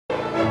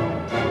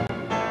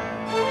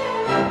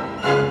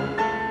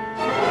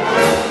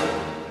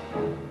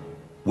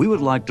we would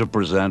like to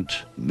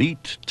present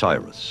Meet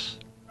Tyrus.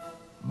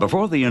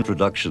 Before the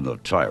introduction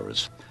of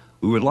Tyrus,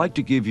 we would like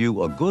to give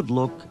you a good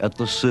look at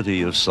the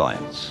city of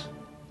science.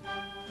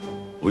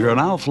 We are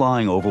now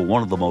flying over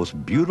one of the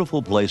most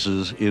beautiful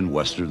places in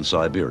Western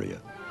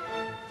Siberia.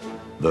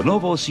 The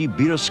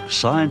Novosibirsk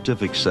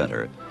Scientific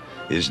Center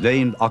is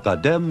named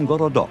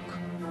Akademgorodok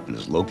and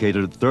is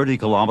located 30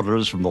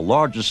 kilometers from the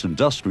largest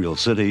industrial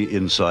city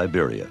in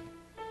Siberia.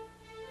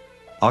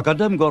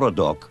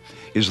 Akademgorodok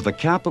is the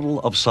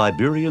capital of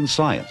Siberian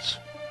science.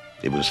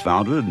 It was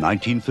founded in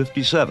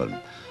 1957.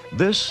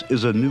 This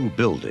is a new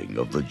building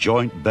of the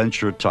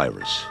Joint-Venture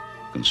Tyrus,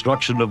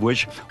 construction of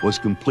which was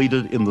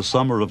completed in the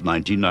summer of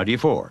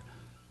 1994.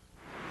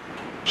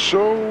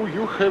 So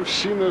you have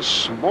seen a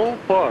small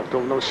part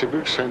of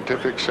Novosibirsk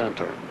Scientific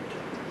Center.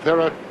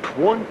 There are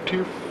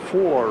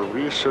 24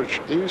 research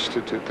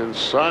institutes and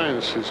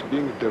science is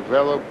being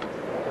developed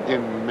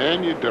in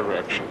many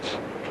directions.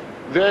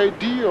 The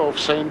idea of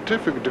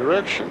scientific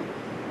direction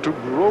to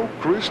grow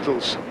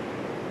crystals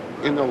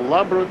in a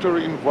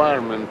laboratory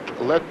environment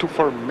led to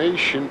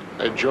formation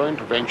a joint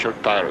venture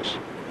Tyrus.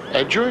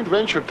 A joint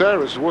venture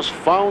Tyrus was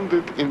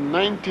founded in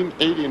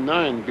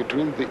 1989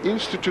 between the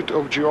Institute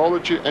of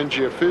Geology and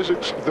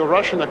Geophysics, the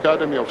Russian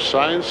Academy of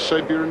Science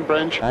Siberian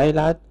branch,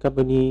 Thailand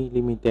Company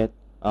Limited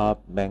of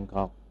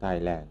Bangkok,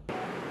 Thailand.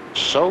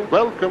 So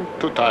welcome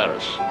to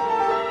Tyrus.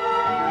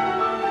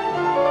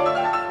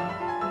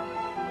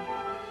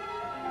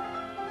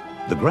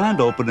 The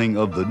grand opening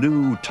of the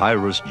new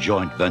Tyrus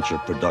Joint-Venture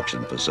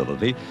production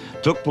facility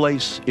took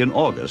place in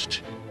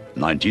August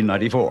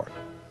 1994.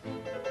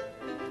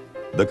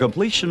 The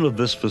completion of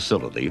this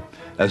facility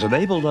has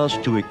enabled us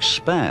to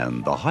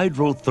expand the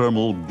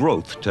hydrothermal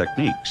growth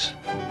techniques.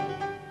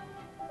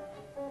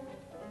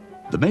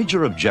 The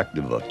major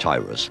objective of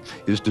Tyrus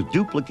is to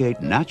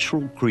duplicate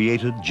natural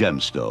created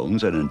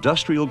gemstones and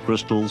industrial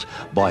crystals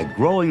by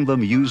growing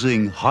them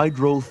using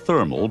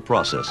hydrothermal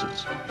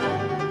processes.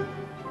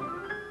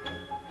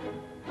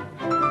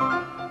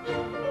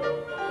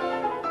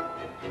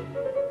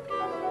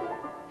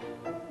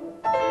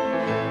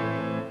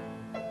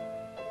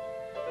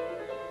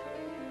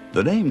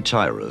 The name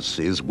Tyrus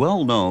is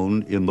well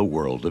known in the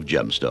world of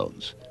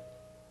gemstones.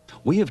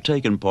 We have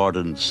taken part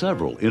in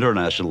several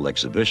international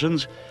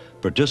exhibitions,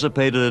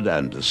 participated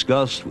and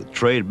discussed with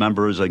trade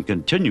members, and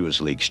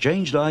continuously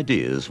exchanged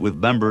ideas with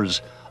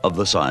members of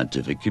the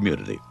scientific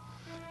community.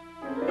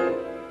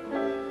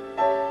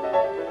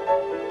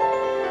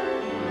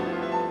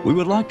 We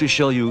would like to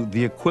show you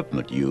the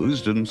equipment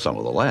used in some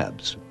of the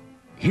labs.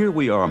 Here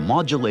we are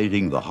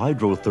modulating the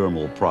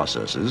hydrothermal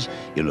processes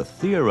in a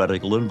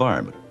theoretical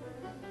environment.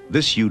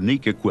 This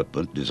unique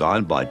equipment,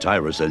 designed by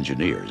Tyrus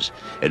engineers,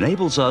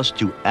 enables us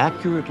to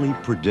accurately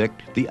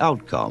predict the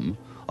outcome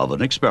of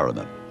an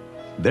experiment.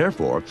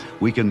 Therefore,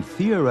 we can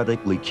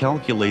theoretically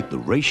calculate the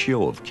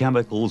ratio of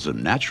chemicals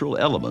and natural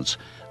elements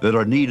that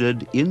are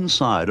needed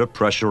inside a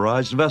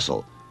pressurized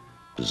vessel,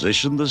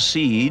 position the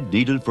seed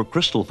needed for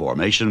crystal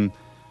formation,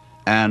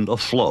 and a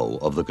flow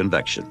of the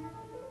convection.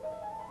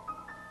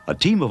 A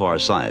team of our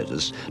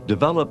scientists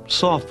developed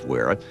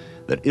software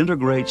that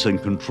integrates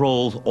and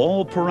controls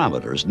all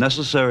parameters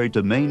necessary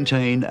to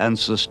maintain and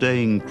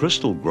sustain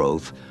crystal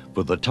growth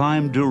for the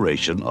time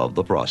duration of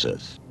the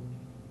process.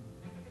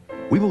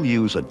 We will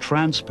use a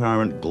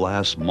transparent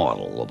glass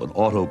model of an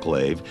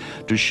autoclave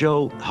to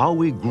show how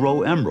we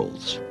grow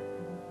emeralds.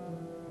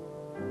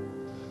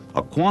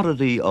 A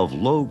quantity of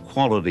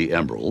low-quality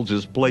emeralds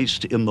is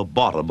placed in the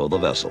bottom of the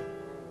vessel.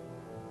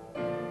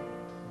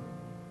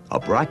 A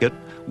bracket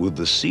with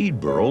the seed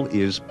burl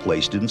is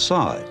placed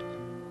inside.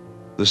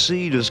 The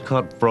seed is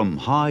cut from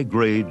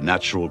high-grade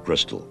natural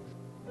crystal.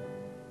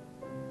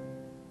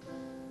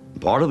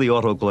 Part of the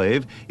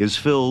autoclave is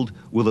filled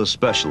with a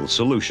special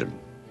solution.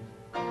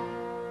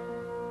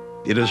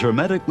 It is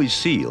hermetically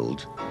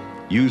sealed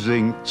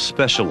using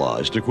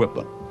specialized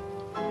equipment.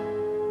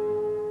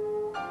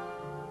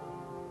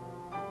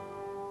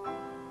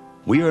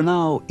 We are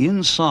now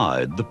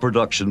inside the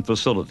production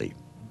facility.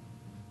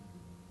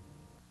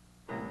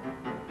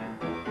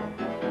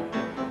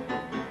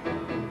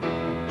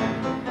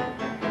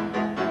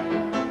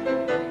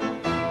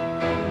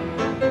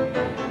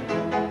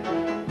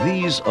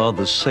 These are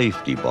the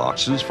safety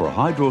boxes for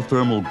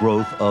hydrothermal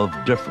growth of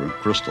different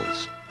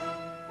crystals.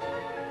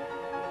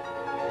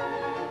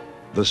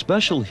 The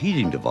special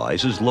heating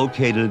device is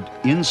located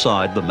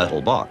inside the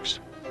metal box.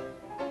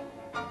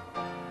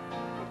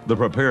 The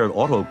prepared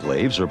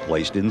autoclaves are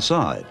placed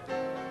inside.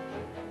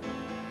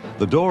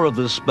 The door of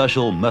this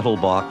special metal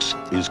box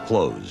is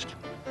closed.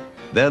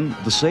 Then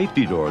the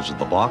safety doors of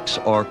the box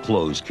are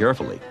closed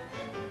carefully.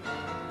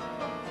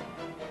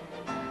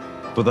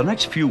 For the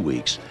next few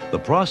weeks, the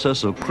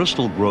process of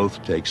crystal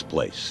growth takes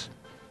place.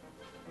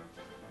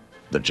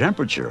 The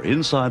temperature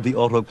inside the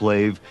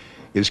autoclave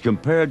is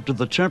compared to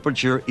the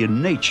temperature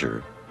in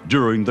nature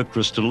during the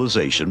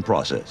crystallization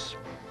process.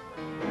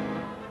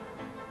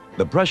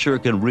 The pressure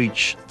can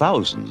reach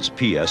thousands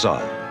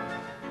psi.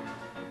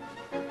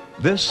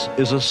 This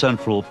is a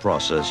central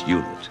process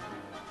unit.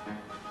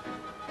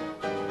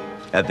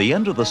 At the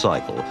end of the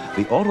cycle,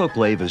 the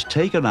autoclave is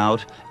taken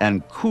out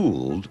and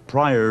cooled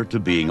prior to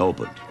being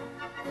opened.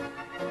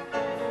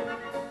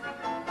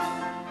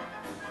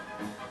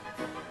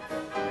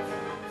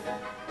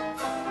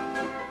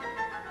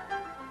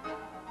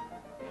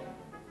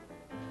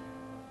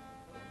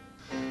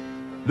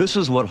 This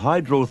is what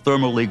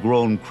hydrothermally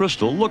grown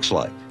crystal looks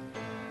like.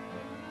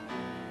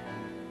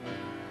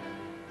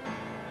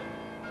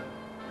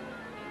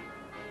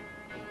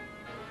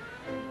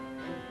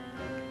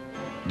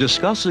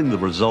 Discussing the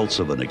results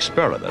of an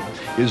experiment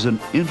is an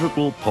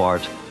integral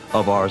part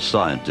of our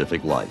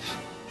scientific life.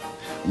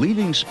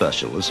 Leading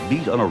specialists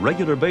meet on a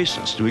regular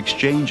basis to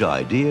exchange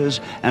ideas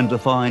and to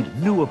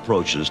find new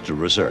approaches to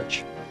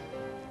research.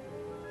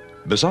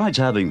 Besides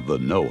having the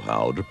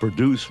know-how to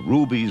produce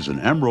rubies and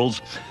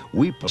emeralds,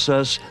 we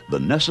possess the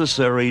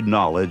necessary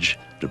knowledge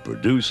to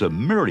produce a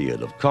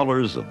myriad of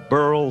colors of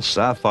beryl,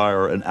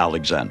 sapphire, and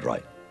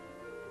alexandrite.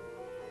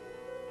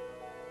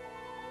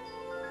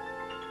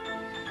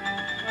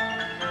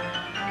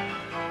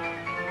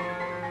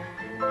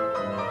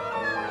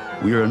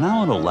 We are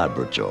now in a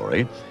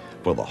laboratory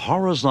for the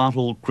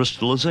horizontal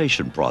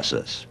crystallization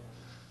process.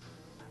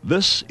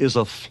 This is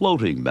a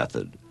floating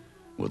method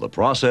where the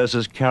process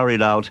is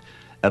carried out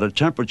at a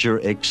temperature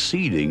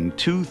exceeding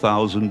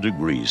 2,000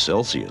 degrees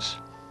Celsius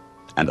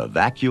and a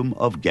vacuum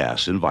of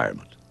gas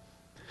environment.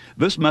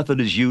 This method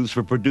is used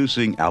for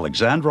producing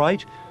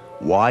alexandrite,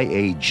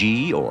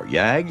 YAG or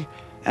YAG,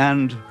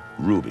 and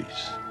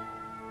rubies.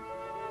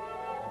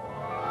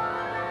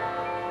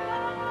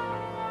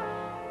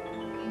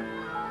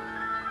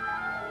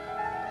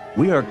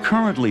 We are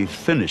currently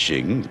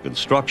finishing the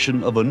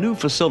construction of a new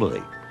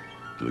facility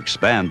to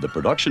expand the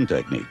production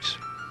techniques.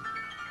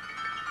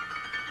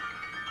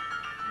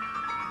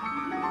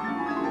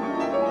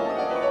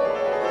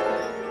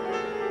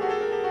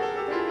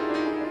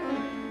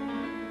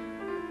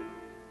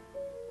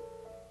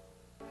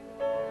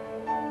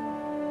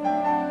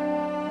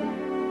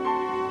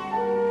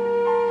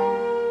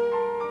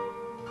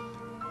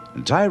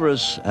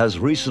 Tyrus has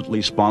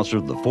recently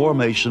sponsored the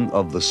formation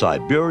of the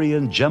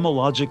Siberian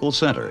Gemological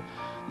Center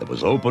that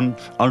was opened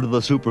under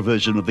the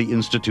supervision of the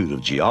Institute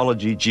of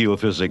Geology,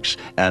 Geophysics,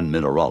 and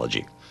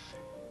Mineralogy.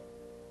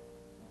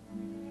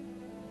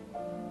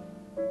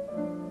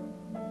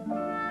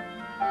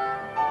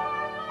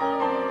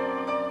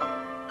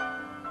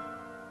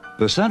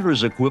 The center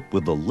is equipped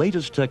with the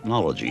latest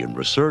technology in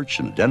research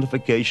and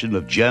identification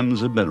of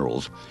gems and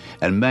minerals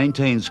and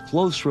maintains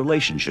close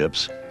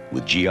relationships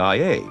with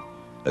GIA,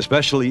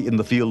 especially in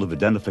the field of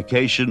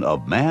identification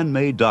of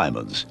man-made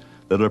diamonds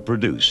that are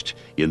produced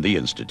in the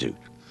Institute.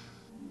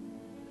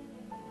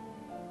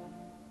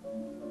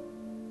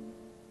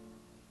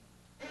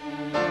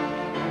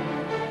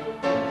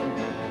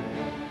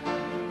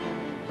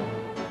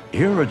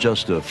 Here are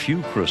just a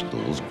few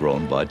crystals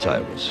grown by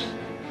Tyrus.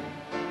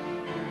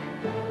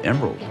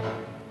 Emerald,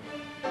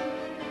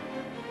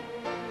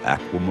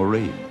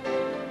 aquamarine,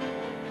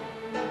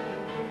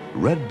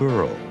 red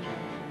beryl,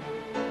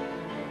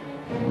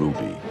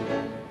 ruby,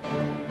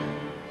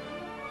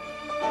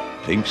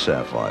 pink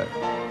sapphire,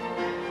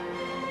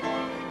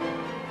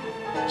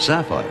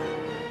 sapphire,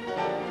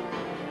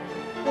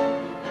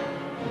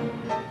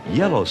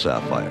 yellow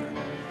sapphire,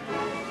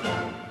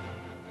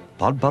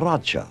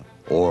 padbaracha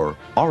or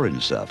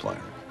orange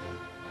sapphire,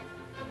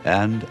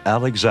 and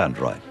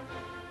alexandrite.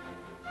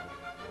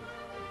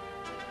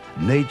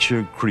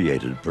 Nature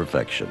created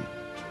perfection.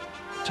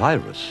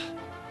 Tyrus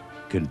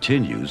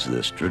continues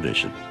this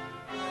tradition.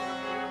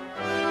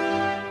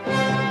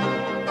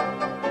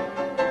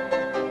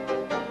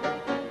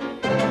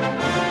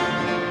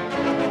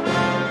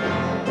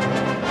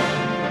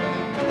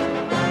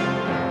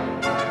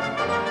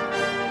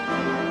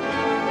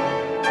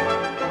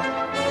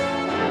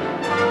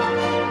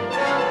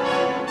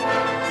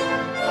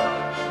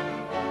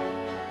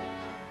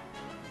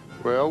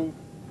 Well,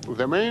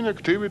 the main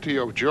activity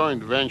of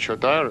joint venture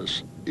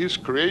Tyrus is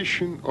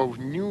creation of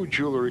new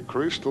jewelry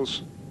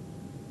crystals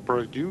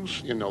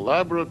produced in a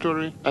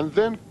laboratory and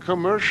then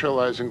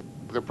commercializing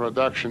the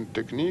production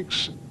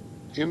techniques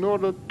in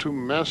order to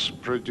mass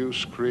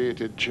produce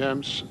created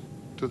gems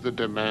to the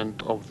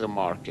demand of the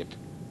market.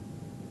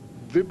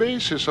 The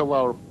basis of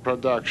our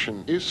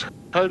production is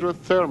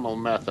hydrothermal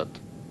method,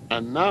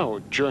 and now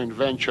joint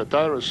venture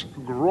Tyrus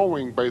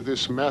growing by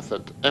this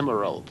method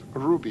emerald,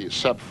 ruby,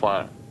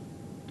 sapphire.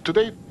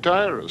 Today,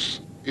 Tyrus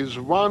is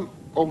one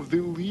of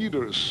the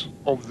leaders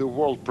of the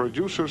world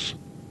producers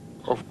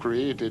of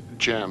created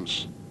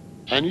gems.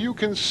 And you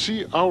can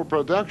see our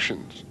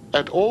productions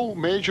at all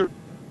major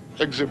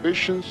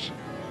exhibitions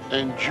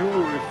and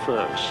jewelry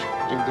fairs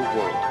in the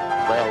world.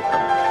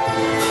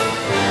 Welcome.